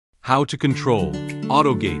How to control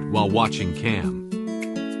Autogate while watching cam.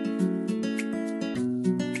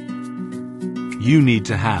 You need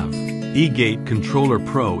to have eGate Controller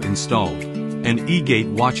Pro installed and eGate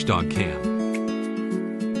Watchdog Cam.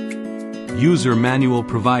 User manual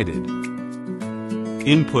provided.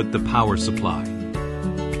 Input the power supply.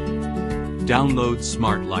 Download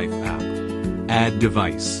Smart Life app. Add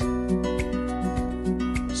device.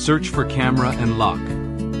 Search for camera and lock.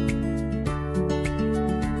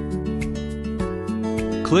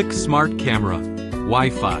 Click Smart Camera,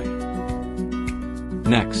 Wi-Fi.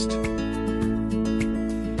 Next.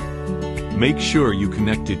 Make sure you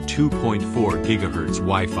connected 2.4 GHz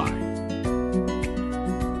Wi-Fi.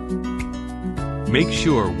 Make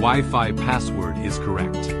sure Wi-Fi password is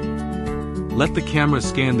correct. Let the camera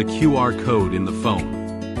scan the QR code in the phone.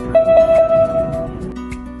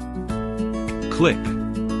 Click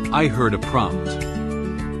I heard a prompt.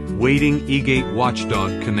 Waiting eGate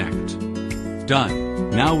Watchdog Connect. Done.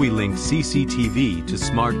 Now we link CCTV to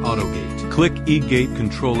Smart Autogate. Click eGate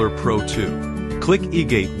Controller Pro 2. Click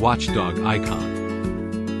eGate Watchdog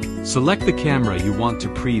icon. Select the camera you want to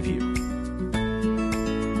preview.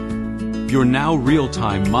 You're now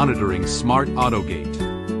real-time monitoring Smart Autogate.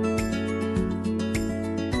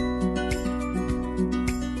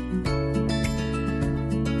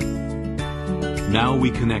 Now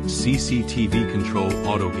we connect CCTV control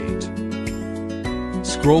Autogate.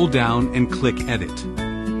 Scroll down and click Edit.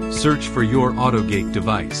 Search for your Autogate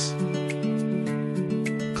device.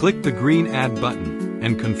 Click the green Add button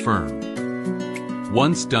and confirm.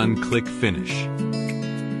 Once done, click Finish.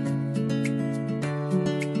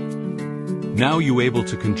 Now you're able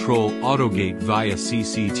to control Autogate via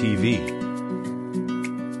CCTV.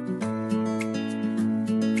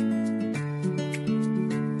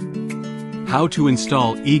 How to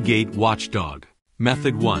install eGate Watchdog.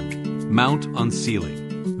 Method 1. Mount on ceiling.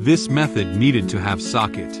 This method needed to have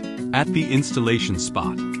socket at the installation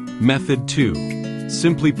spot. Method 2.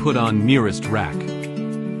 Simply put on nearest rack.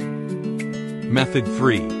 Method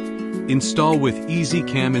 3. Install with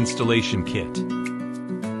EasyCam installation kit.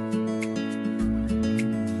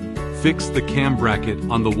 Fix the cam bracket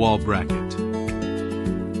on the wall bracket.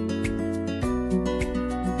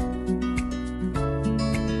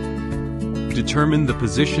 Determine the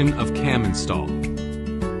position of cam install.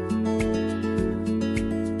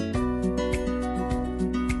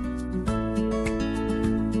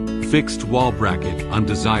 Fixed wall bracket on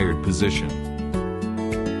desired position.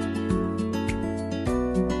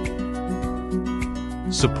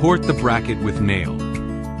 Support the bracket with nail.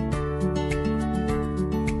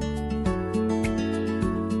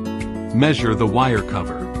 Measure the wire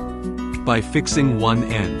cover by fixing one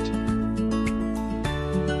end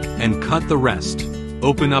and cut the rest.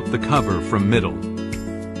 Open up the cover from middle.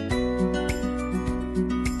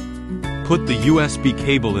 Put the USB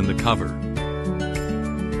cable in the cover.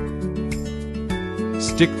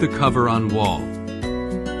 Stick the cover on wall.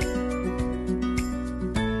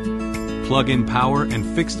 Plug in power and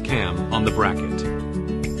fixed cam on the bracket.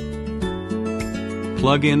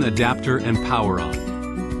 Plug in adapter and power on.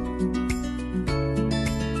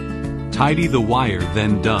 Tidy the wire,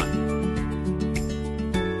 then done.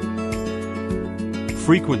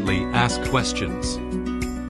 Frequently asked questions.